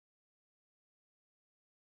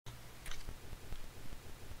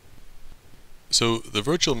So the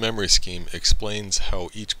virtual memory scheme explains how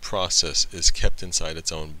each process is kept inside its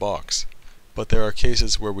own box, but there are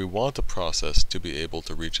cases where we want a process to be able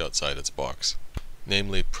to reach outside its box.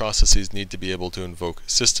 Namely, processes need to be able to invoke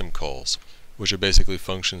system calls, which are basically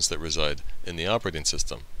functions that reside in the operating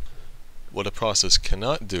system. What a process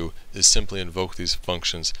cannot do is simply invoke these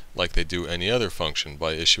functions like they do any other function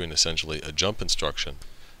by issuing essentially a jump instruction.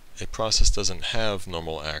 A process doesn't have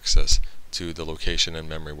normal access to the location and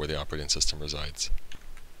memory where the operating system resides.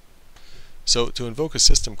 So to invoke a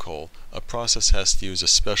system call, a process has to use a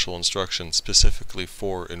special instruction specifically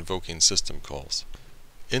for invoking system calls.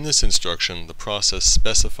 In this instruction, the process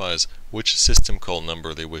specifies which system call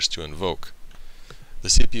number they wish to invoke. The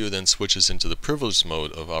CPU then switches into the privileged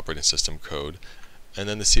mode of operating system code, and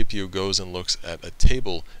then the CPU goes and looks at a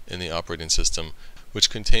table in the operating system which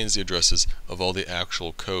contains the addresses of all the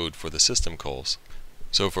actual code for the system calls.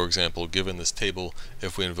 So for example, given this table,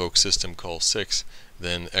 if we invoke system call 6,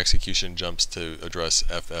 then execution jumps to address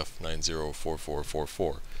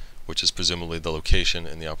FF904444, which is presumably the location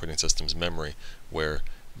in the operating system's memory where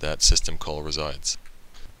that system call resides.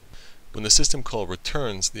 When the system call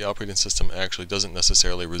returns, the operating system actually doesn't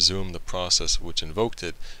necessarily resume the process which invoked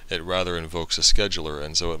it, it rather invokes a scheduler,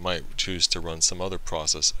 and so it might choose to run some other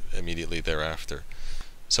process immediately thereafter.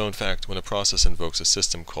 So in fact, when a process invokes a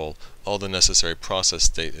system call, all the necessary process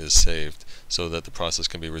state is saved so that the process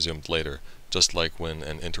can be resumed later, just like when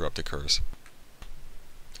an interrupt occurs.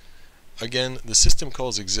 Again, the system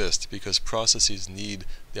calls exist because processes need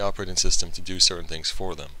the operating system to do certain things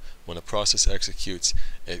for them. When a process executes,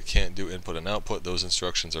 it can't do input and output. Those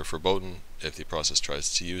instructions are verboten. If the process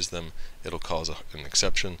tries to use them, it'll cause an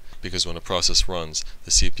exception, because when a process runs,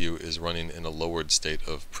 the CPU is running in a lowered state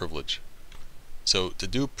of privilege. So to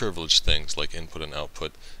do privileged things like input and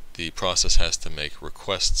output, the process has to make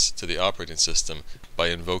requests to the operating system by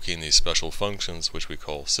invoking these special functions which we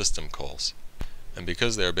call system calls. And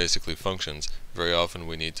because they are basically functions, very often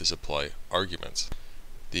we need to supply arguments.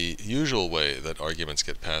 The usual way that arguments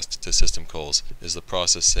get passed to system calls is the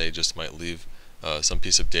process, say, just might leave some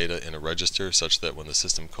piece of data in a register such that when the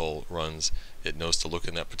system call runs, it knows to look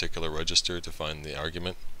in that particular register to find the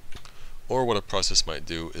argument. Or what a process might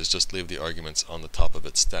do is just leave the arguments on the top of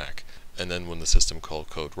its stack, and then when the system call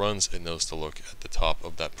code runs, it knows to look at the top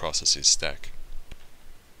of that process's stack.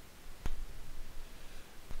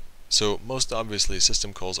 So most obviously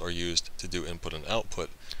system calls are used to do input and output,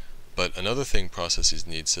 but another thing processes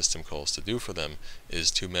need system calls to do for them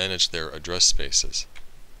is to manage their address spaces.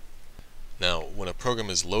 Now, when a program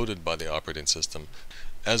is loaded by the operating system,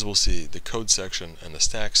 as we'll see, the code section and the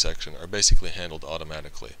stack section are basically handled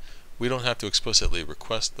automatically. We don't have to explicitly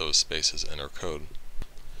request those spaces in our code.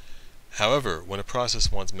 However, when a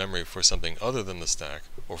process wants memory for something other than the stack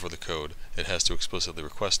or for the code, it has to explicitly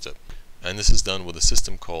request it. And this is done with a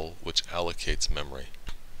system call which allocates memory.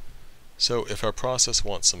 So if our process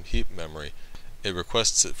wants some heap memory, it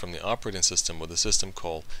requests it from the operating system with a system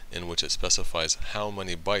call in which it specifies how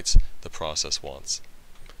many bytes the process wants.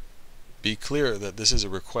 Be clear that this is a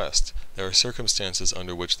request. There are circumstances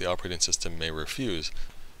under which the operating system may refuse.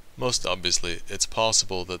 Most obviously, it's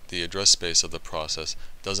possible that the address space of the process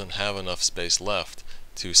doesn't have enough space left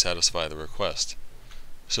to satisfy the request.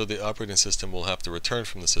 So the operating system will have to return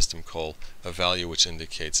from the system call a value which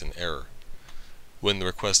indicates an error. When the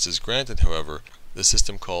request is granted, however, the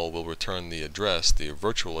system call will return the address, the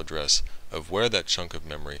virtual address, of where that chunk of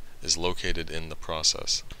memory is located in the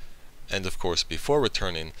process. And of course, before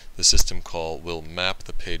returning, the system call will map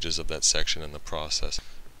the pages of that section in the process.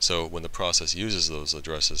 So when the process uses those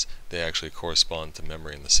addresses, they actually correspond to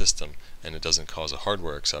memory in the system, and it doesn't cause a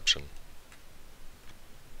hardware exception.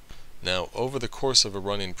 Now, over the course of a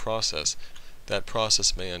running process, that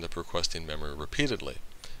process may end up requesting memory repeatedly.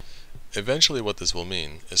 Eventually what this will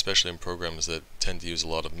mean, especially in programs that tend to use a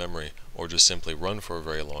lot of memory or just simply run for a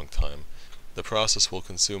very long time, the process will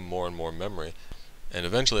consume more and more memory, and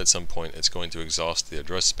eventually at some point it's going to exhaust the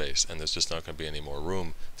address space, and there's just not going to be any more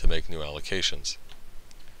room to make new allocations.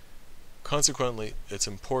 Consequently, it's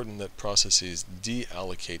important that processes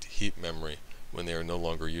deallocate heap memory when they are no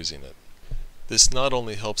longer using it. This not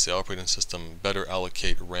only helps the operating system better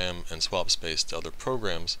allocate RAM and swap space to other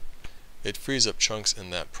programs, it frees up chunks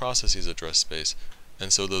in that process's address space,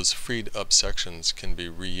 and so those freed up sections can be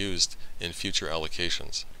reused in future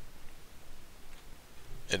allocations.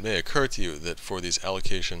 It may occur to you that for these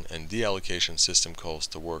allocation and deallocation system calls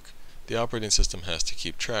to work, the operating system has to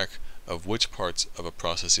keep track of which parts of a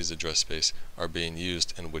process's address space are being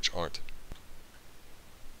used and which aren't.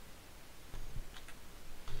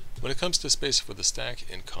 When it comes to space for the stack,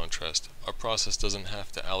 in contrast, our process doesn't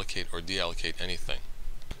have to allocate or deallocate anything.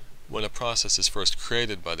 When a process is first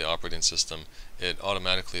created by the operating system, it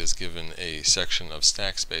automatically is given a section of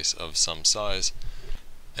stack space of some size,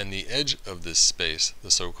 and the edge of this space, the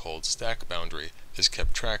so-called stack boundary, is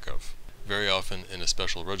kept track of, very often in a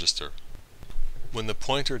special register. When the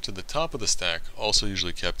pointer to the top of the stack, also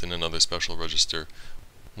usually kept in another special register,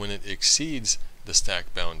 when it exceeds the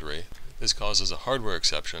stack boundary, this causes a hardware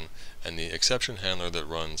exception, and the exception handler that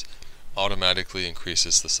runs automatically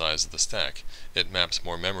increases the size of the stack. It maps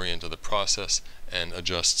more memory into the process and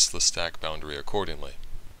adjusts the stack boundary accordingly.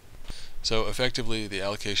 So effectively, the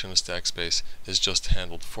allocation of stack space is just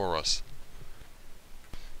handled for us.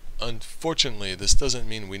 Unfortunately, this doesn't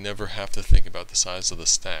mean we never have to think about the size of the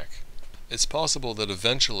stack. It's possible that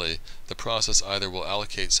eventually the process either will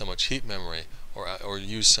allocate so much heap memory or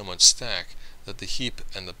use so much stack that the heap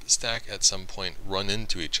and the stack at some point run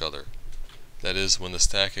into each other. That is, when the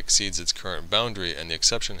stack exceeds its current boundary and the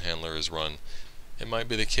exception handler is run, it might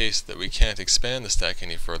be the case that we can't expand the stack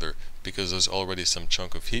any further because there's already some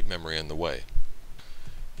chunk of heap memory in the way.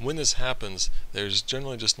 When this happens, there's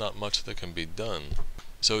generally just not much that can be done.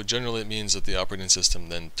 So generally it means that the operating system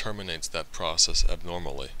then terminates that process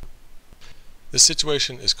abnormally. This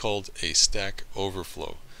situation is called a stack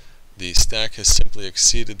overflow. The stack has simply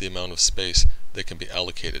exceeded the amount of space that can be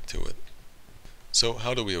allocated to it. So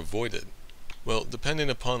how do we avoid it? Well,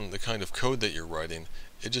 depending upon the kind of code that you're writing,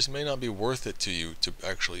 it just may not be worth it to you to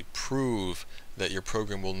actually prove that your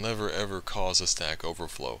program will never ever cause a stack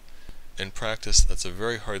overflow. In practice, that's a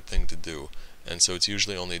very hard thing to do, and so it's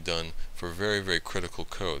usually only done for very, very critical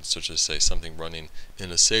code, such as, say, something running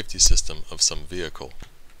in a safety system of some vehicle.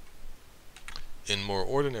 In more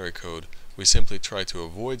ordinary code, we simply try to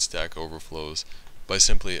avoid stack overflows by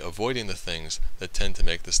simply avoiding the things that tend to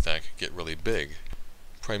make the stack get really big.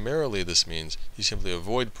 Primarily, this means you simply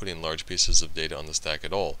avoid putting large pieces of data on the stack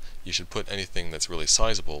at all. You should put anything that's really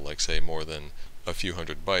sizable, like say more than a few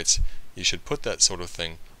hundred bytes. You should put that sort of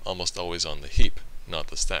thing almost always on the heap, not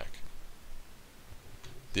the stack.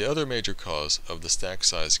 The other major cause of the stack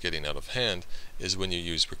size getting out of hand is when you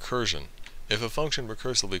use recursion. If a function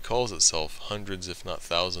recursively calls itself hundreds, if not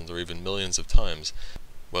thousands, or even millions of times,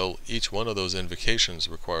 well, each one of those invocations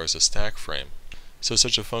requires a stack frame. So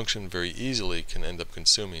such a function very easily can end up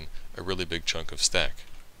consuming a really big chunk of stack.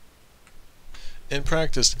 In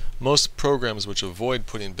practice, most programs which avoid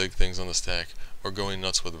putting big things on the stack or going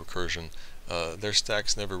nuts with recursion, their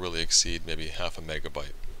stacks never really exceed maybe half a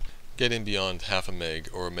megabyte. Getting beyond half a meg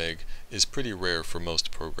or a meg is pretty rare for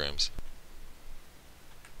most programs.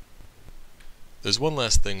 There's one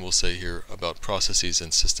last thing we'll say here about processes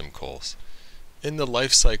and system calls. In the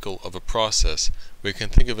life cycle of a process, we can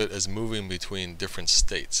think of it as moving between different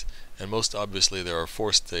states, and most obviously there are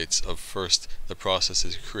four states of first the process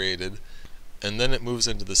is created, and then it moves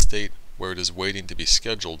into the state where it is waiting to be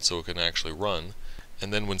scheduled so it can actually run,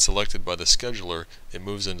 and then when selected by the scheduler, it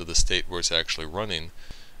moves into the state where it's actually running,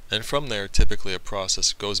 and from there typically a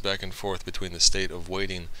process goes back and forth between the state of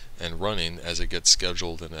waiting and running as it gets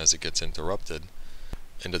scheduled and as it gets interrupted.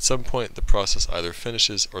 And at some point the process either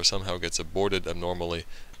finishes or somehow gets aborted abnormally,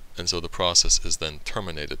 and so the process is then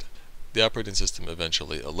terminated. The operating system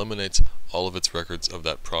eventually eliminates all of its records of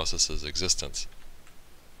that process's existence.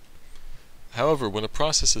 However, when a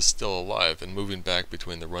process is still alive and moving back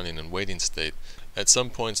between the running and waiting state, at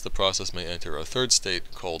some points the process may enter a third state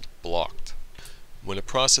called blocked. When a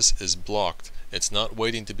process is blocked, it's not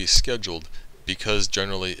waiting to be scheduled, because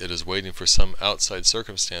generally it is waiting for some outside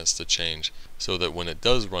circumstance to change so that when it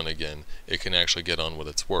does run again, it can actually get on with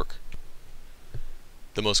its work.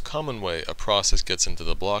 The most common way a process gets into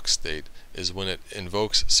the block state is when it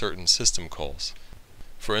invokes certain system calls.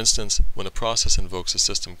 For instance, when a process invokes a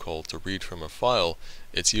system call to read from a file,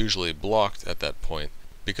 it's usually blocked at that point,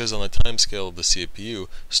 because on the timescale of the CPU,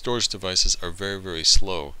 storage devices are very, very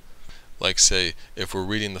slow. Like say, if we're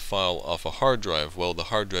reading the file off a hard drive, well, the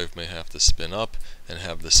hard drive may have to spin up and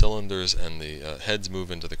have the cylinders and the heads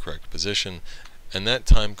move into the correct position, and that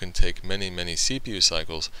time can take many, many CPU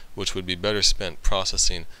cycles, which would be better spent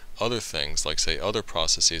processing other things, like say other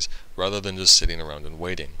processes, rather than just sitting around and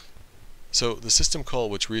waiting. So the system call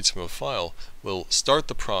which reads from a file will start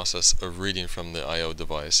the process of reading from the I/O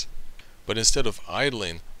device, but instead of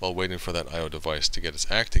idling while waiting for that I/O device to get its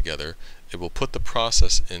act together, it will put the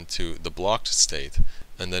process into the blocked state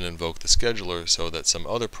and then invoke the scheduler so that some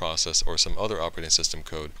other process or some other operating system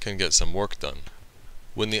code can get some work done.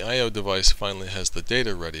 When the I/O device finally has the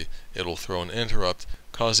data ready, it will throw an interrupt,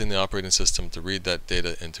 causing the operating system to read that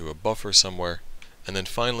data into a buffer somewhere, and then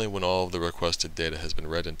finally, when all of the requested data has been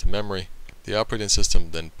read into memory, the operating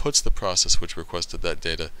system then puts the process which requested that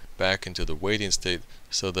data back into the waiting state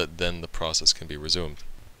so that then the process can be resumed.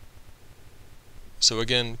 So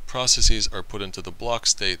again, processes are put into the block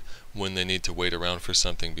state when they need to wait around for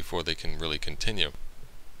something before they can really continue.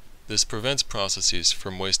 This prevents processes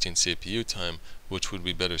from wasting CPU time, which would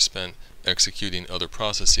be better spent executing other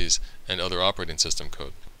processes and other operating system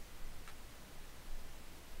code.